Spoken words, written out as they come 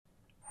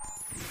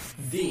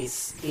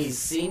This is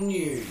SYN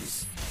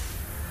News.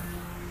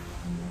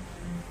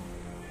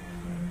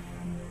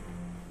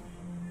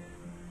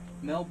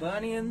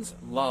 Melburnians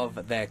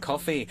love their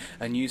coffee.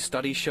 A new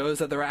study shows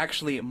that there are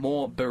actually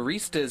more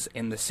baristas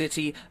in the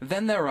city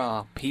than there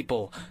are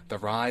people. The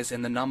rise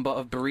in the number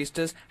of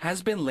baristas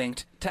has been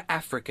linked to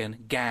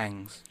African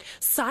gangs.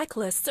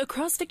 Cyclists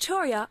across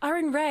Victoria are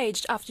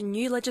enraged after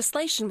new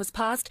legislation was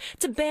passed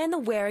to ban the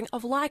wearing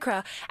of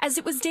lycra, as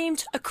it was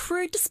deemed a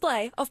crude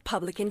display of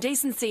public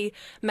indecency.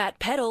 Matt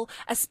Peddle,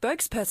 a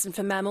spokesperson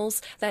for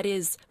Mammals, that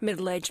is,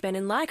 middle-aged men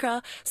in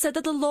lycra, said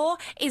that the law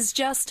is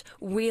just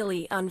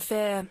really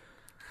unfair.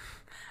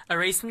 A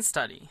recent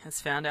study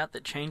has found out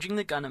that changing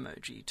the gun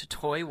emoji to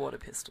toy water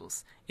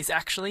pistols is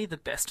actually the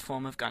best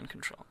form of gun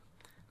control.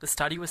 The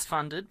study was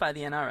funded by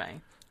the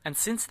NRA, and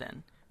since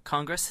then,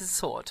 Congress has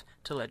sought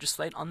to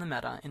legislate on the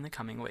matter in the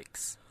coming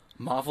weeks.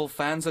 Marvel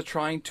fans are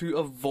trying to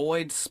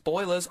avoid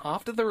spoilers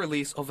after the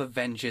release of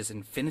Avengers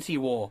Infinity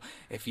War.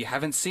 If you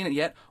haven't seen it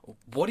yet,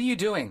 what are you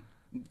doing?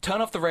 Turn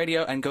off the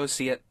radio and go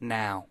see it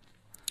now.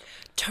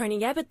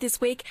 Tony Abbott this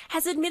week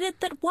has admitted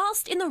that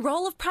whilst in the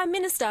role of Prime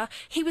Minister,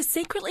 he was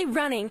secretly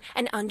running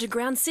an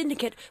underground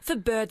syndicate for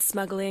bird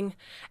smuggling.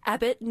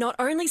 Abbott not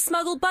only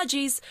smuggled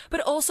budgies,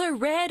 but also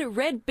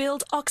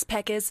red-billed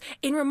oxpeckers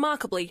in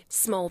remarkably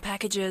small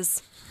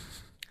packages.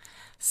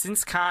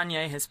 Since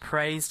Kanye has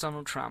praised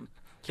Donald Trump,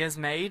 he has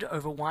made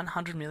over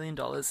 $100 million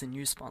in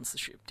new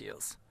sponsorship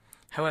deals.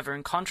 However,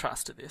 in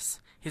contrast to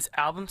this, his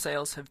album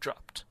sales have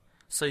dropped.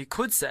 So you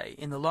could say,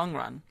 in the long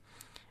run,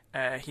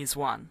 he's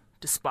won,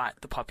 despite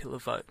the popular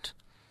vote.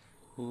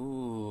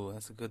 Ooh,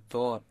 that's a good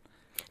thought.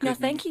 Now,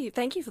 thank you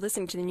for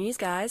listening to the news,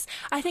 guys.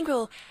 I think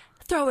we'll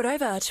throw it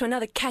over to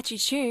another catchy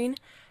tune.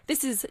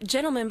 This is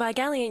Gentleman by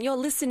Galliant. You're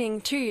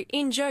listening to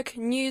In Joke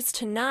News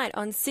Tonight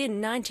on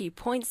SYN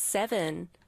 90.7.